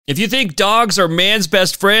If you think dogs are man's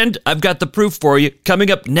best friend, I've got the proof for you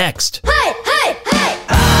coming up next. Hey, hey, hey!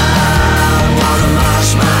 I wanna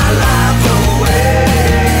march my life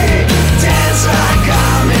away, dance like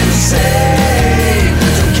I'm insane,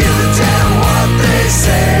 don't give a damn what they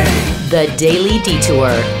say. The Daily Detour.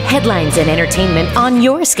 Headlines and entertainment on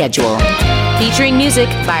your schedule. Featuring music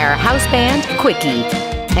by our house band, Quickie.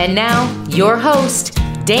 And now, your host,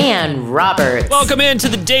 Dan Roberts. Welcome into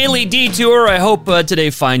the Daily Detour. I hope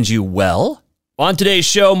today finds you well. On today's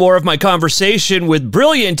show, more of my conversation with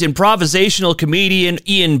brilliant improvisational comedian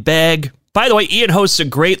Ian Begg. By the way, Ian hosts a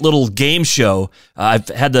great little game show. I've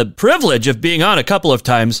had the privilege of being on a couple of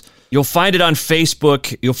times. You'll find it on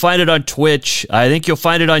Facebook. You'll find it on Twitch. I think you'll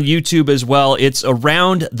find it on YouTube as well. It's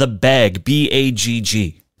Around the Bag,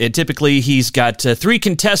 B-A-G-G. And typically, he's got 3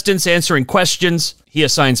 contestants answering questions. He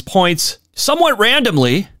assigns points somewhat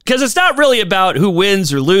randomly, because it's not really about who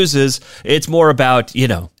wins or loses. It's more about,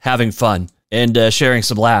 having fun and sharing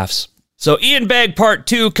some laughs. So Ian Begg Part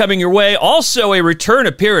 2 coming your way. Also a return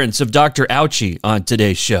appearance of Dr. Ouchie on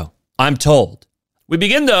today's show, I'm told. We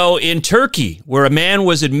begin, though, in Turkey, where a man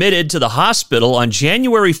was admitted to the hospital on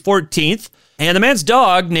January 14th, and the man's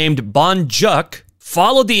dog, named Boncuk,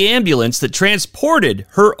 followed the ambulance that transported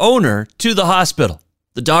her owner to the hospital.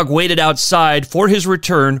 The dog waited outside for his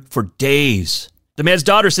return for days. The man's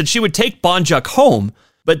daughter said she would take Boncuk home,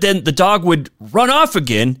 but then the dog would run off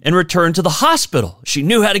again and return to the hospital. She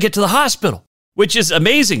knew how to get to the hospital, which is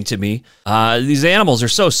amazing to me. These animals are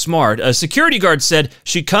so smart. A security guard said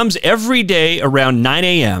she comes every day around 9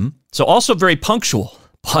 a.m., so also very punctual,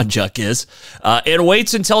 Boncuk is, and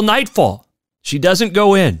waits until nightfall. She doesn't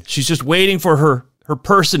go in. She's just waiting for her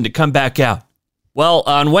person to come back out. Well,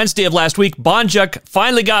 on Wednesday of last week, Boncuk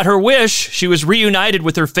finally got her wish. She was reunited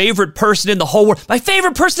with her favorite person in the whole world. My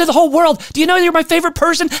favorite person in the whole world. Do you know you're my favorite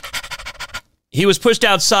person? He was pushed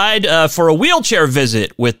outside for a wheelchair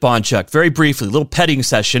visit with Boncuk, very briefly, a little petting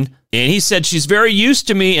session. And he said, she's very used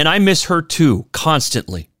to me and I miss her too,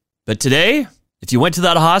 constantly. But today, if you went to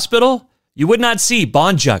that hospital, you would not see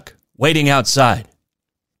Boncuk waiting outside.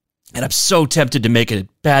 And I'm so tempted to make a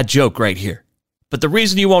bad joke right here. But the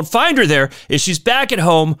reason you won't find her there is she's back at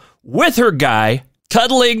home with her guy,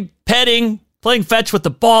 cuddling, petting, playing fetch with the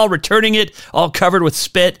ball, returning it, all covered with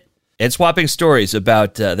spit, and swapping stories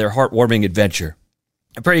about their heartwarming adventure.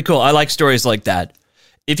 Pretty cool. I like stories like that.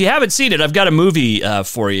 If you haven't seen it, I've got a movie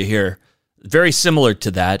for you here, very similar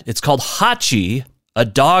to that. It's called Hachi, A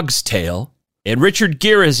Dog's Tale, and Richard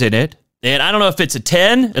Gere is in it. And I don't know if it's a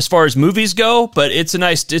 10 as far as movies go, but it's a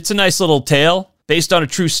nice little tale based on a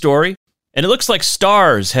true story. And it looks like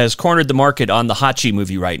Starz has cornered the market on the Hachi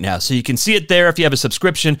movie right now. So you can see it there if you have a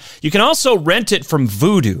subscription. You can also rent it from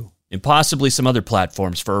Vudu and possibly some other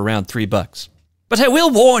platforms for around $3. But I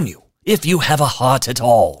will warn you, if you have a heart at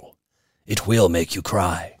all, it will make you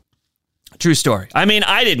cry. True story. I mean,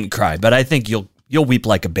 I didn't cry, but I think you'll weep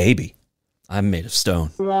like a baby. I'm made of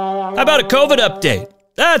stone. How about a COVID update?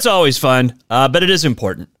 That's always fun, but it is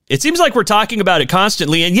important. It seems like we're talking about it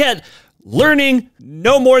constantly, and yet learning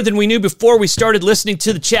no more than we knew before we started listening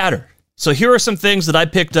to the chatter. So here are some things that I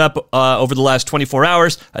picked up over the last 24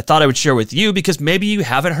 hours I thought I would share with you because maybe you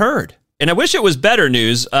haven't heard. And I wish it was better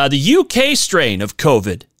news. The UK strain of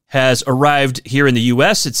COVID has arrived here in the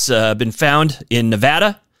US. It's been found in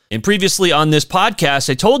Nevada. And previously on this podcast,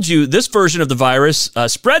 I told you this version of the virus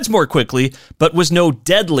spreads more quickly, but was no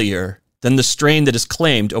deadlier than the strain that has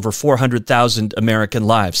claimed over 400,000 American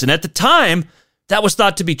lives. And at the time, that was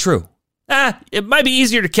thought to be true. It might be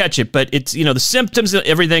easier to catch it, but it's, the symptoms and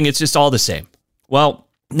everything, it's just all the same. Well,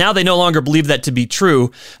 now they no longer believe that to be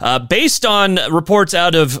true. Based on reports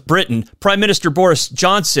out of Britain, Prime Minister Boris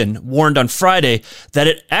Johnson warned on Friday that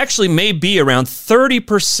it actually may be around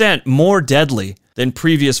 30% more deadly than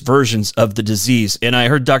previous versions of the disease. And I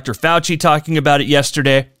heard Dr. Fauci talking about it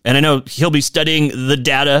yesterday, and I know he'll be studying the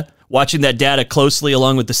data, watching that data closely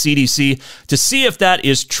along with the CDC to see if that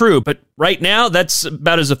is true. But right now, that's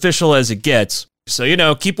about as official as it gets.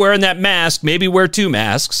 So, keep wearing that mask, maybe wear 2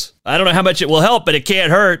 masks. I don't know how much it will help, but it can't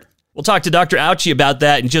hurt. We'll talk to Dr. Ouchie about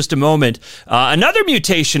that in just a moment. Another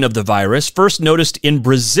mutation of the virus, first noticed in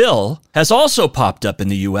Brazil, has also popped up in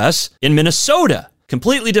the U.S., in Minnesota.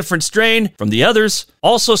 Completely different strain from the others,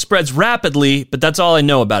 also spreads rapidly, but that's all I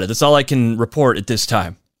know about it. That's all I can report at this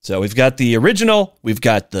time. So we've got the original, we've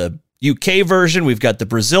got the UK version, we've got the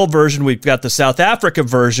Brazil version, we've got the South Africa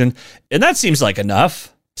version, and that seems like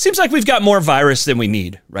enough. Seems like we've got more virus than we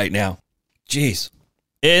need right now. Jeez.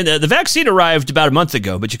 And the vaccine arrived about a month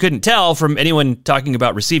ago, but you couldn't tell from anyone talking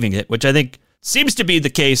about receiving it, which I think seems to be the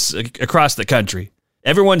case across the country.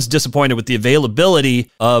 Everyone's disappointed with the availability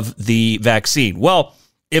of the vaccine. Well,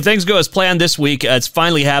 If things go as planned this week, it's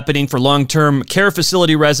finally happening for long-term care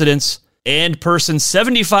facility residents and persons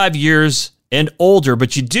 75 years and older,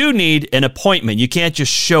 but you do need an appointment. You can't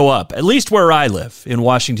just show up, at least where I live in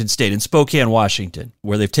Washington State, in Spokane, Washington,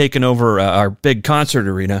 where they've taken over our big concert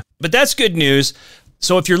arena. But that's good news.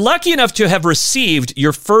 So if you're lucky enough to have received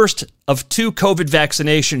your first of 2 COVID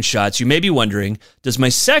vaccination shots, you may be wondering, does my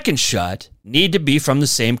second shot need to be from the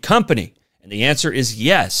same company? And the answer is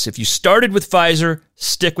yes. If you started with Pfizer,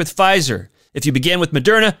 stick with Pfizer. If you began with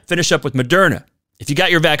Moderna, finish up with Moderna. If you got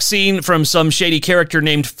your vaccine from some shady character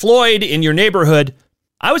named Floyd in your neighborhood,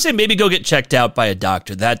 I would say maybe go get checked out by a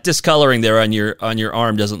doctor. That discoloring there on your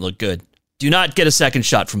arm doesn't look good. Do not get a second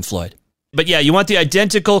shot from Floyd. But yeah, you want the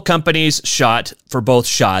identical company's shot for both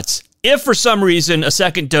shots. If for some reason a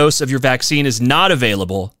second dose of your vaccine is not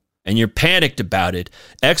available and you're panicked about it,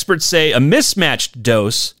 experts say a mismatched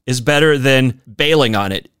dose is better than bailing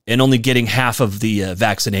on it and only getting half of the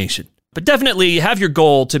vaccination. But definitely have your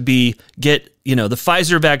goal to be get, the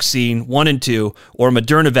Pfizer vaccine 1 and 2 or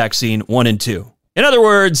Moderna vaccine 1 and 2. In other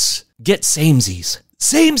words, get samesies.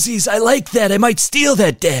 Samesies, I like that. I might steal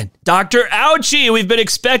that, Dan. Dr. Ouchie, we've been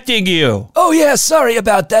expecting you. Oh, yeah, sorry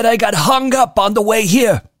about that. I got hung up on the way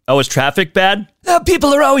here. Oh, is traffic bad?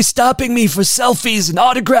 People are always stopping me for selfies and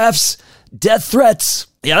autographs, death threats.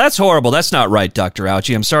 Yeah, that's horrible. That's not right, Dr.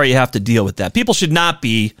 Ouchie. I'm sorry you have to deal with that. People should not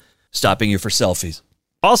be stopping you for selfies.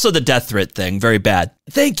 Also, the death threat thing, very bad.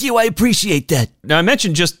 Thank you, I appreciate that. Now, I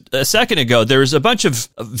mentioned just a second ago, there's a bunch of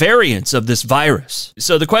variants of this virus.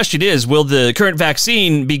 So the question is, will the current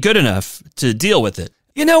vaccine be good enough to deal with it?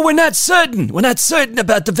 We're not certain. We're not certain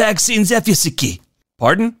about the vaccine's efficacy.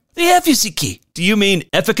 Pardon? The efficacy. Do you mean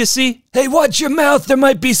efficacy? Hey, watch your mouth. There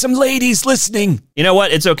might be some ladies listening. You know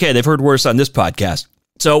what? It's okay. They've heard worse on this podcast.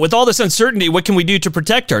 So with all this uncertainty, what can we do to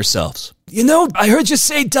protect ourselves? I heard you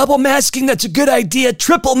say double masking. That's a good idea.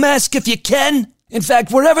 Triple mask if you can. In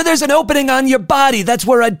fact, wherever there's an opening on your body, that's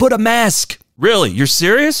where I'd put a mask. Really? You're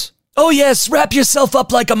serious? Oh, yes. Wrap yourself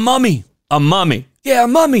up like a mummy. A mummy? Yeah, a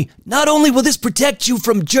mummy. Not only will this protect you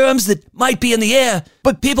from germs that might be in the air,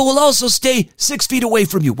 but people will also stay 6 feet away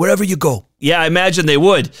from you wherever you go. Yeah, I imagine they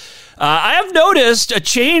would. I have noticed a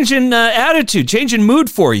change in attitude, change in mood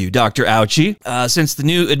for you, Dr. Ouchie, since the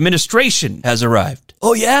new administration has arrived.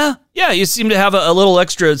 Oh, yeah? Yeah, you seem to have a little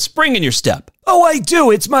extra spring in your step. Oh, I do.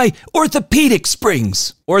 It's my orthopedic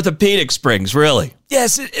springs. Orthopedic springs, really?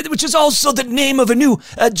 Yes, which is also the name of a new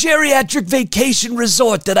geriatric vacation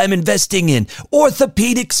resort that I'm investing in.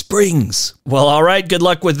 Orthopedic Springs. Well, all right. Good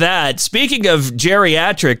luck with that. Speaking of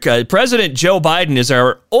geriatric, President Joe Biden is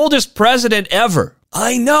our oldest president ever.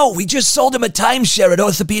 I know. We just sold him a timeshare at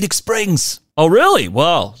Orthopedic Springs. Oh, really?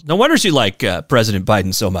 Well, no wonder you like President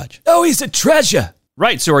Biden so much. Oh, he's a treasure.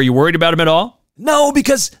 Right. So are you worried about him at all? No,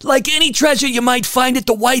 because like any treasure you might find at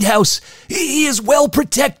the White House, he is well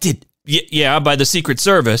protected. Yeah, by the Secret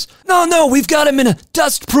Service. No, we've got him in a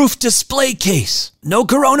dust-proof display case. No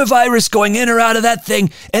coronavirus going in or out of that thing,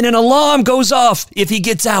 and an alarm goes off if he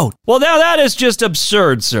gets out. Well, now that is just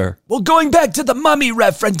absurd, sir. Well, going back to the mummy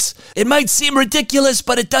reference, it might seem ridiculous,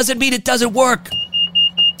 but it doesn't mean it doesn't work.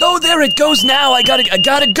 Oh, there it goes now. I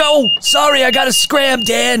gotta go. Sorry, I gotta scram,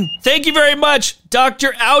 Dan. Thank you very much,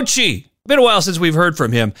 Dr. Ouchie. Been a while since we've heard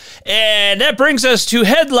from him. And that brings us to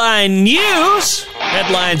headline news.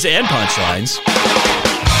 Headlines and punchlines.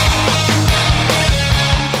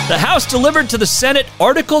 The House delivered to the Senate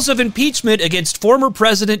articles of impeachment against former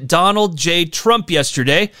President Donald J. Trump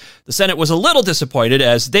yesterday. The Senate was a little disappointed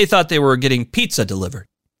as they thought they were getting pizza delivered,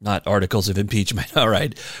 not articles of impeachment. All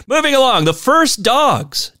right. Moving along, the first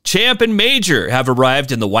dogs, Champ and Major, have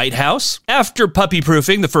arrived in the White House after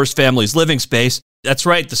puppy-proofing the first family's living space. That's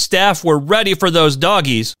right, the staff were ready for those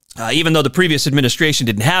doggies. Even though the previous administration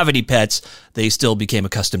didn't have any pets, they still became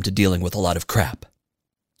accustomed to dealing with a lot of crap.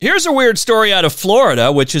 Here's a weird story out of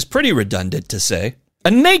Florida, which is pretty redundant to say.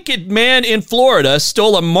 A naked man in Florida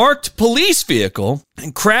stole a marked police vehicle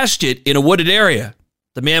and crashed it in a wooded area.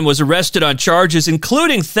 The man was arrested on charges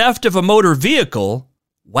including theft of a motor vehicle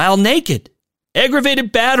while naked,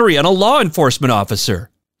 aggravated battery on a law enforcement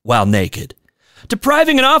officer while naked,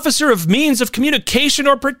 depriving an officer of means of communication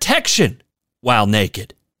or protection while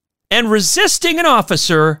naked, and resisting an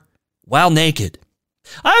officer while naked.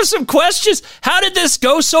 I have some questions. How did this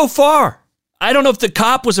go so far? I don't know if the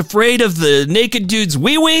cop was afraid of the naked dude's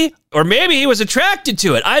wee-wee, or maybe he was attracted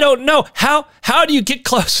to it. I don't know. How do you get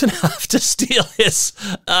close enough to steal his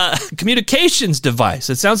communications device?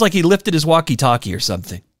 It sounds like he lifted his walkie-talkie or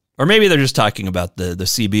something. Or maybe they're just talking about the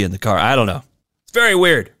CB in the car. I don't know. It's very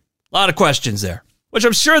weird. A lot of questions there, which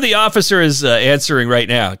I'm sure the officer is answering right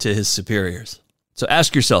now to his superiors. So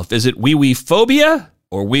ask yourself, is it wee-wee phobia?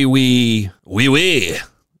 or wee.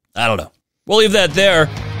 I don't know. We'll leave that there.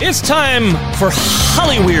 It's time for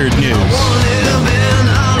Hollyweird news.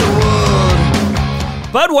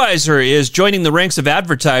 Budweiser is joining the ranks of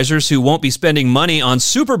advertisers who won't be spending money on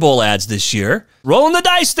Super Bowl ads this year. Rolling the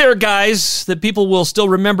dice there, guys, that people will still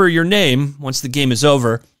remember your name once the game is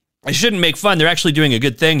over. I shouldn't make fun. They're actually doing a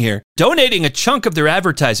good thing here. Donating a chunk of their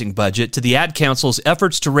advertising budget to the Ad Council's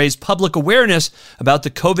efforts to raise public awareness about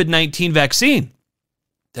the COVID-19 vaccine.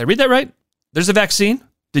 Did I read that right? There's a vaccine?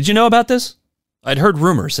 Did you know about this? I'd heard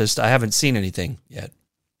rumors. I haven't seen anything yet.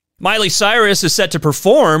 Miley Cyrus is set to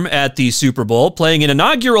perform at the Super Bowl, playing an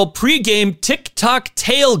inaugural pregame TikTok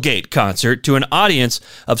tailgate concert to an audience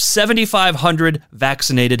of 7,500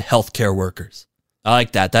 vaccinated healthcare workers. I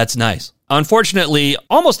like that. That's nice. Unfortunately,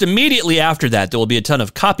 almost immediately after that, there will be a ton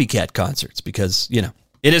of copycat concerts because,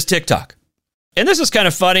 it is TikTok. And this is kind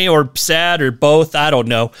of funny or sad or both. I don't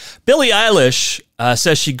know. Billie Eilish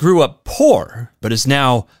says she grew up poor, but is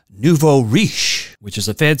now nouveau riche, which is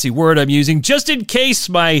a fancy word I'm using just in case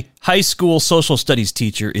my high school social studies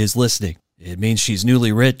teacher is listening. It means she's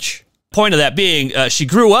newly rich. Point of that being, she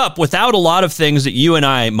grew up without a lot of things that you and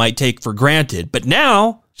I might take for granted, but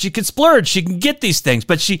now she can splurge. She can get these things,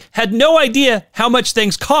 but she had no idea how much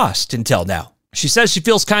things cost until now. She says she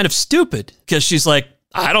feels kind of stupid because she's like,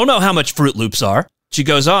 I don't know how much Fruit Loops are. She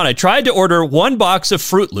goes on, I tried to order one box of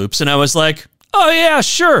Fruit Loops and I was like, oh yeah,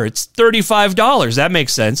 sure, it's $35. That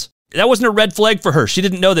makes sense. That wasn't a red flag for her. She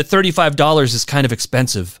didn't know that $35 is kind of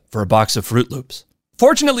expensive for a box of Fruit Loops.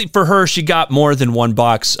 Fortunately for her, she got more than one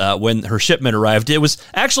box when her shipment arrived. It was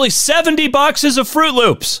actually 70 boxes of Fruit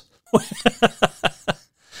Loops,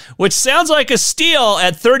 which sounds like a steal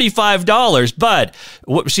at $35, but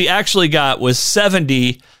what she actually got was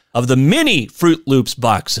 70 of the mini Fruit Loops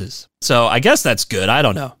boxes. So I guess that's good. I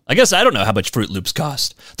don't know. I guess I don't know how much Fruit Loops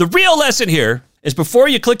cost. The real lesson here is before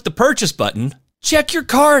you click the purchase button, check your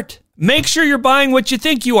cart. Make sure you're buying what you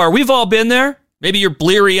think you are. We've all been there. Maybe you're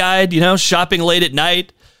bleary-eyed, shopping late at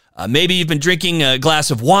night. Maybe you've been drinking a glass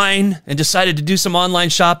of wine and decided to do some online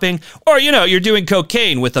shopping. Or, you're doing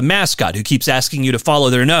cocaine with a mascot who keeps asking you to follow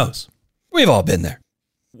their nose. We've all been there.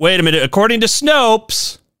 Wait a minute. According to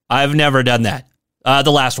Snopes, I've never done that.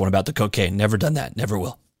 The last one about the cocaine. Never done that. Never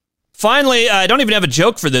will. Finally, I don't even have a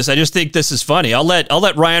joke for this. I just think this is funny. I'll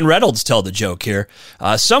let Ryan Reynolds tell the joke here.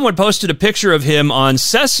 Someone posted a picture of him on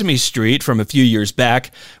Sesame Street from a few years back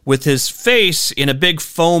with his face in a big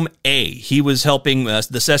foam A. He was helping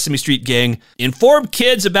the Sesame Street gang inform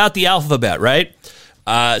kids about the alphabet, right?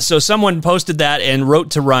 So someone posted that and wrote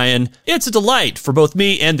to Ryan, "It's a delight for both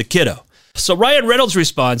me and the kiddo." So Ryan Reynolds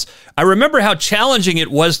responds, "I remember how challenging it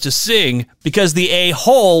was to sing because the A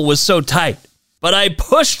hole was so tight. But I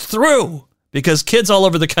pushed through because kids all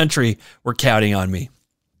over the country were counting on me."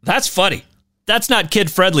 That's funny. That's not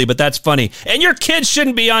kid-friendly, but that's funny. And your kids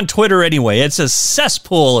shouldn't be on Twitter anyway. It's a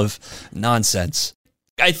cesspool of nonsense.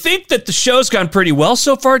 I think that the show's gone pretty well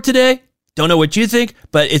so far today. Don't know what you think,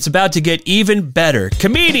 but it's about to get even better.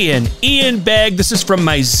 Comedian Ian Begg. This is from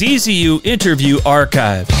my ZZU interview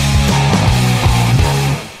archive.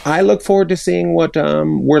 I look forward to seeing what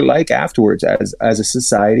we're like afterwards as a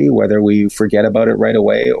society, whether we forget about it right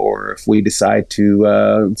away or if we decide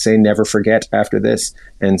to say never forget after this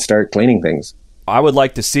and start cleaning things. I would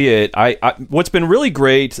like to see it. What's been really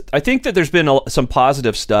great, I think that there's been some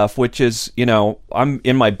positive stuff, which is, I'm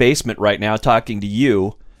in my basement right now talking to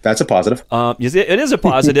you. That's a positive. It is a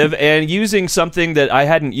positive, and using something that I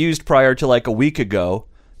hadn't used prior to like a week ago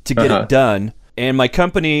to get it done. And my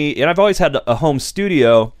company, and I've always had a home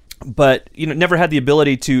studio, but never had the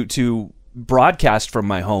ability to broadcast from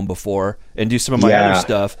my home before and do some of my other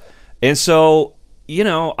stuff. And so,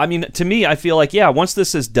 to me, I feel like, once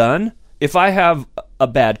this is done, if I have a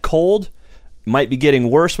bad cold, might be getting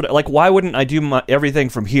worse, but why wouldn't I do everything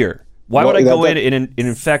from here? Why would I go in and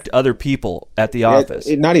infect other people at the office?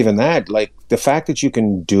 Not even that. Like, the fact that you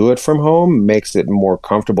can do it from home makes it more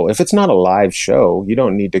comfortable. If it's not a live show, you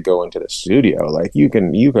don't need to go into the studio. Like, you could,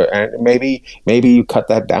 and maybe you cut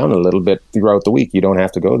that down a little bit throughout the week. You don't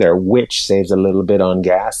have to go there, which saves a little bit on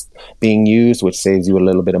gas being used, which saves you a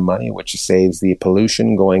little bit of money, which saves the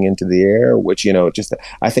pollution going into the air, which,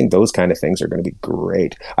 I think those kind of things are going to be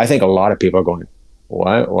great. I think a lot of people are going,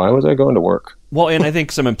 why was I going to work? Well, and I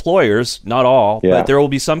think some employers, not all, but there will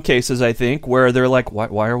be some cases, I think, where they're like,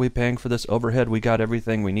 why are we paying for this overhead? We got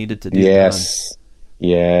everything we needed to do. Yes.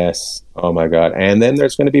 Oh, my God. And then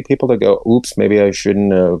there's going to be people that go, oops, maybe I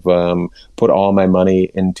shouldn't have put all my money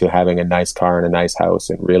into having a nice car and a nice house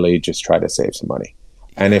and really just try to save some money.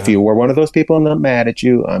 And if you were one of those people, I'm not mad at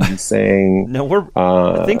you. I'm just saying... No,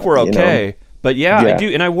 I think we're okay. But I do,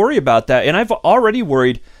 and I worry about that. And I've already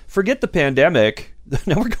worried. Forget the pandemic.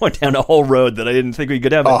 Now we're going down a whole road that I didn't think we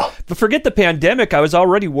could have. But forget the pandemic. I was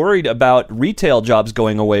already worried about retail jobs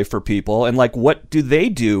going away for people, and like, what do they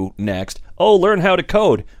do next? Oh, learn how to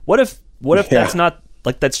code. What if that's not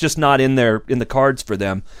like that's just not in the cards for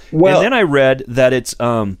them? Well, and then I read that it's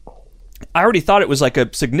I already thought it was like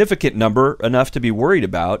a significant number, enough to be worried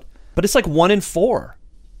about, but it's like 1 in 4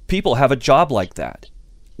 people have a job like that.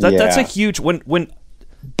 That's a huge when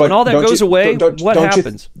all that goes away. What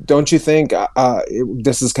happens? Don't you think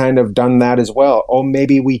this has kind of done that as well? Oh,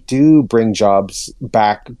 maybe we do bring jobs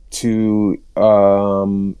back to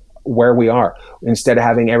where we are. Instead of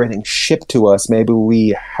having everything shipped to us, maybe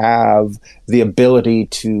we have the ability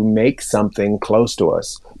to make something close to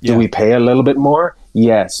us. Do we pay a little bit more?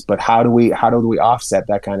 Yes, but how do we offset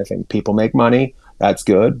that kind of thing? People make money. That's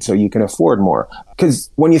good. So you can afford more.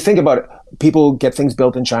 Because when you think about it, people get things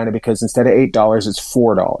built in China because instead of $8, it's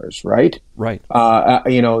 $4, right? Right. I'm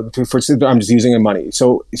just using the money.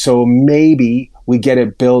 So maybe we get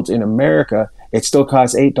it built in America. It still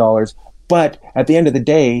costs $8, but at the end of the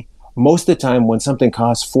day, most of the time when something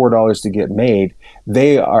costs $4 to get made,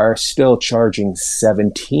 they are still charging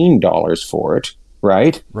 $17 for it,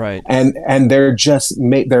 right? Right. And they're just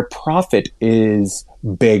their profit is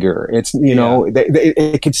bigger. It's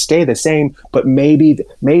it could stay the same, but maybe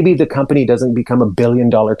the company doesn't become $1 billion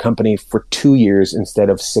company for 2 years instead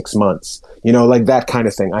of 6 months. Like that kind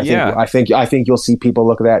of thing. I think you'll see people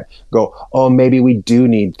look at that, go, oh, maybe we do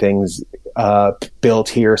need things built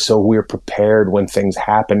here so we're prepared when things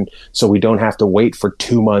happen, so we don't have to wait for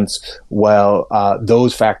 2 months while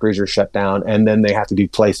those factories are shut down, and then they have to be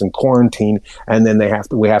placed in quarantine, and then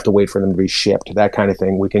we have to wait for them to be shipped. That kind of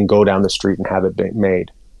thing. We can go down the street and have it made.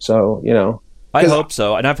 So I hope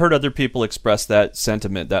so, and I've heard other people express that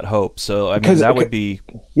sentiment, that hope. So I mean, that would be.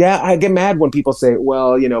 Yeah, I get mad when people say,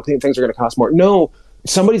 "Well, things are going to cost more." No.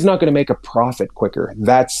 Somebody's not going to make a profit quicker.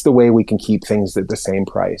 That's the way we can keep things at the same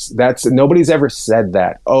price. Nobody's ever said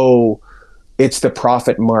that. Oh, it's the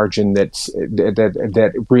profit margin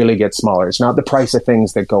that really gets smaller. It's not the price of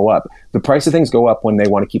things that go up. The price of things go up when they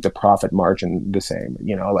want to keep the profit margin the same.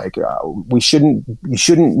 We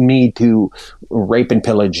shouldn't need to rape and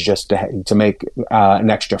pillage just to make an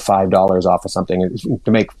extra $5 off of something,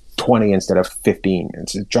 to make 20 instead of 15.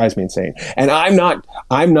 It drives me insane. And I'm not,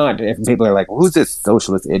 if people are like, who's this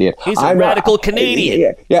socialist idiot? He's a radical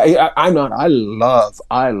Canadian. I'm not. I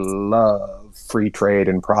love free trade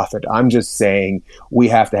and profit. I'm just saying we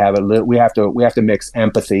have to have we have to mix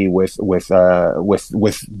empathy with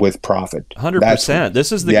profit. 100%.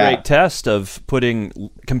 This is the great test of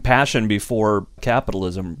putting compassion before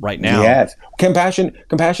capitalism right now. Yes. Compassion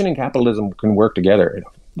and capitalism can work together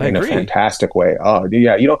in a fantastic way. Oh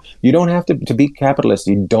yeah, you don't have to be capitalist.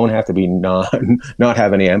 You don't have to be not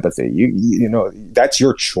have any empathy. You that's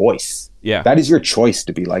your choice. Yeah, that is your choice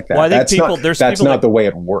to be like that. Well, I think that's not the way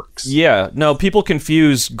it works. Yeah, no, people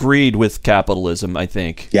confuse greed with capitalism. I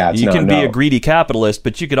think. Yeah, you can be a greedy capitalist,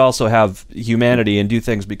 but you could also have humanity and do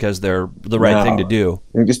things because they're the right thing to do.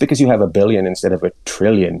 Just because you have $1 billion instead of $1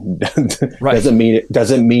 trillion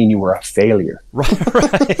doesn't mean you were a failure. Right.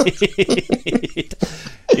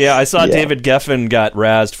 Yeah, I saw David Geffen got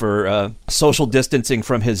razzed for social distancing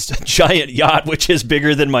from his giant yacht, which is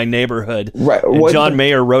bigger than my neighborhood. Right. And John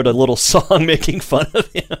Mayer wrote a little song making fun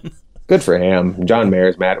of him. Good for him. John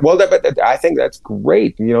Mayer's mad. Well, but I think that's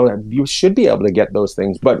great. You should be able to get those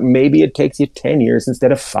things, but maybe it takes you 10 years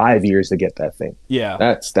instead of 5 years to get that thing. Yeah.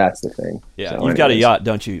 That's the thing. Yeah. So you've got a yacht,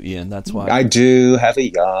 don't you, Ian? That's why. I do have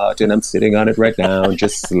a yacht, and I'm sitting on it right now,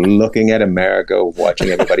 just looking at America, watching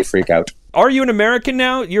everybody freak out. Are you an American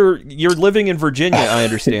now? You're living in Virginia, I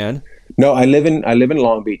understand. No, I live in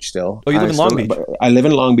Long Beach still. Oh, you live in Long Beach? I live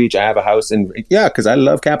in Long Beach. I have a house because I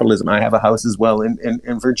love capitalism. I have a house as well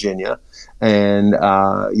in Virginia, and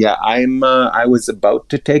I was about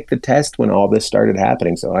to take the test when all this started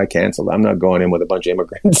happening, so I canceled. I'm not going in with a bunch of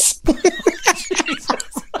immigrants to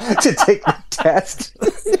take the test.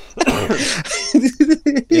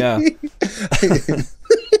 Yeah.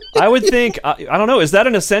 I would think, I don't know, is that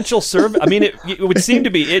an essential service? I mean, it would seem to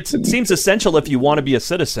be. It seems essential if you want to be a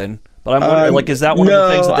citizen. But I'm wondering, is that one of the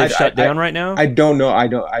things that they've shut down right now? I don't know.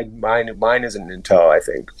 Mine isn't until, I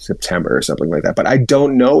think, September or something like that. But I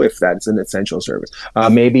don't know if that's an essential service.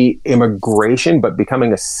 Maybe immigration, but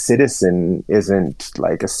becoming a citizen isn't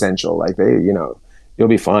essential. You'll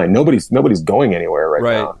be fine. Nobody's going anywhere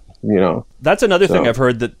right now. That's another thing I've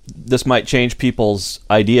heard that this might change people's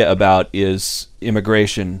idea about is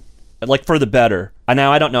immigration, for the better.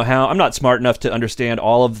 Now, I don't know how. I'm not smart enough to understand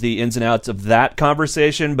all of the ins and outs of that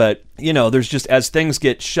conversation, but there's just, as things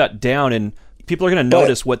get shut down in People are going to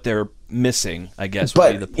notice what they're missing, I guess.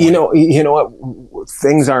 But would be the point. you know what?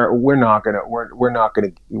 Things are. We're not gonna.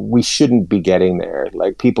 We shouldn't be getting there.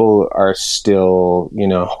 Like, people are still.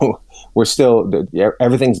 We're still.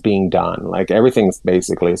 Everything's being done. Like, everything's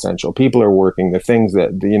basically essential. People are working. The things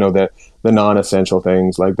that the non-essential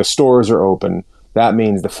things, like the stores are open. That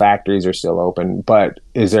means the factories are still open. But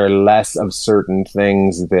is there less of certain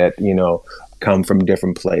things that come from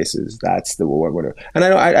different places? That's the what. And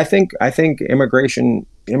I think immigration's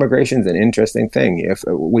an interesting thing. If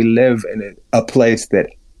we live in a place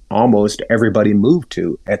that almost everybody moved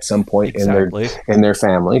to at some point in their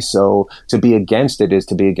family, so to be against it is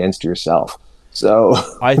to be against yourself. So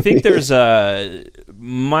I think there's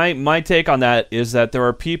my take on that is that there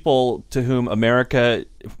are people to whom America,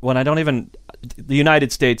 the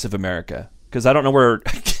United States of America, because I don't know where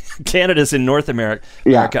Canada's in North America.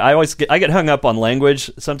 Yeah. I get hung up on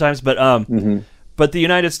language sometimes, but but the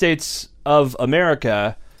United States of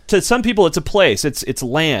America, to some people it's a place, it's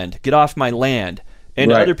land. Get off my land.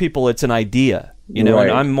 And to other people it's an idea. And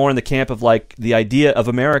I'm more in the camp of like the idea of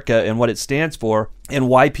America and what it stands for and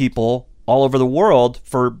why people all over the world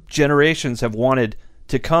for generations have wanted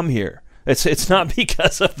to come here. It's not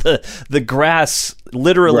because of the grass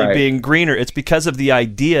literally being greener. It's because of the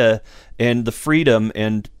idea and the freedom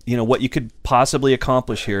and what you could possibly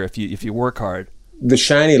accomplish here if you work hard. The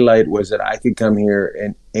shiny light was that I could come here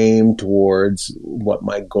and aim towards what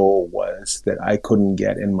my goal was that I couldn't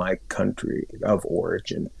get in my country of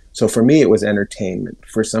origin. So for me, it was entertainment.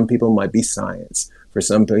 For some people, it might be science. For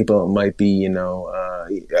some people, it might be,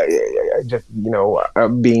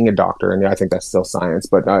 being a doctor, and I think that's still science.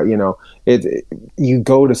 But you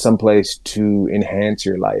go to some place to enhance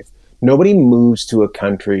your life. Nobody moves to a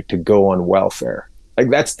country to go on welfare. Like,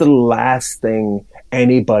 that's the last thing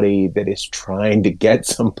anybody that is trying to get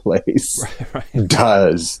someplace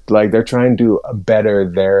does. Like, they're trying to better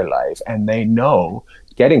their life, and they know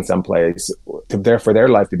getting someplace for their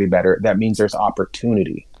life to be better, that means there's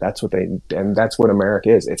opportunity. That's what America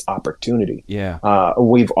is. It's opportunity. Yeah.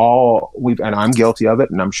 And I'm guilty of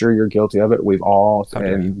it, and I'm sure you're guilty of it.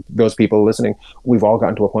 And those people listening, we've all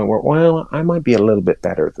gotten to a point where, well, I might be a little bit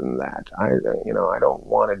better than that. I don't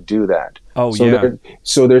want to do that.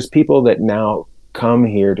 So there's people that now come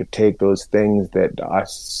here to take those things that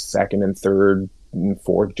us second and third and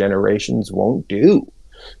fourth generations won't do.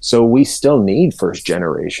 So we still need first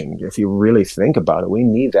generation. If you really think about it, we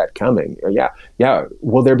need that coming. Yeah.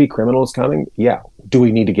 Will there be criminals coming? Yeah. Do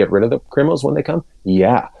we need to get rid of the criminals when they come?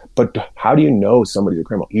 Yeah. But how do you know somebody's a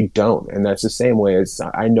criminal? You don't. And that's the same way as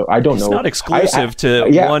I don't know. It's not exclusive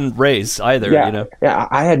to one race either. Yeah.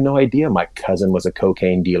 I had no idea my cousin was a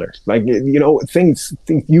cocaine dealer. Like, things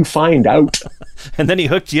you find out. And then he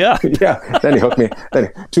hooked you up. Yeah. Then he hooked me.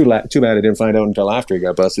 Too bad I didn't find out until after he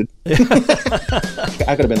got busted.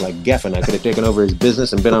 I could have been like Geffen. I could have taken over his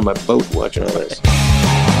business and been on my boat watching all this.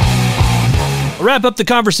 I'll wrap up the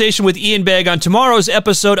conversation with Ian Begg on tomorrow's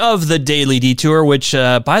episode of The Daily Detour, which,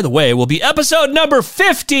 by the way, will be episode number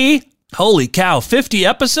 50. Holy cow, 50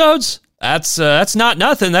 episodes? That's not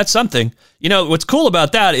nothing. That's something. What's cool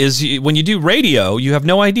about that is when you do radio, you have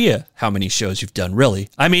no idea how many shows you've done, really.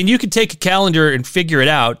 I mean, you could take a calendar and figure it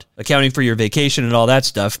out, accounting for your vacation and all that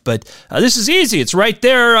stuff, but this is easy. It's right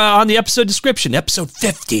there on the episode description. Episode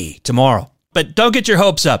 50 tomorrow. But don't get your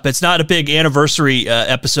hopes up. It's not a big anniversary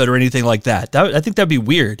episode or anything like that. I think that'd be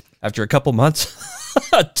weird after a couple months,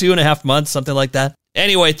 2.5 months, something like that.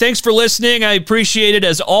 Anyway, thanks for listening. I appreciate it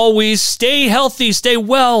as always. Stay healthy, stay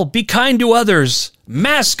well, be kind to others,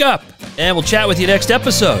 mask up, and we'll chat with you next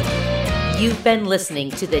episode. You've been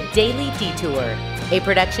listening to The Daily Detour, a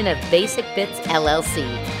production of Basic Bits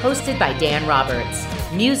LLC, hosted by Dan Roberts,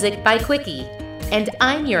 music by Quickie, and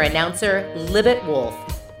I'm your announcer, Libet Wolf.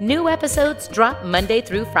 New episodes drop Monday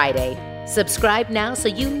through Friday. Subscribe now so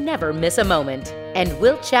you never miss a moment. And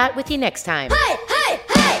we'll chat with you next time. Hey, hey,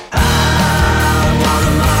 hey! I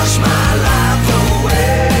wanna march my life.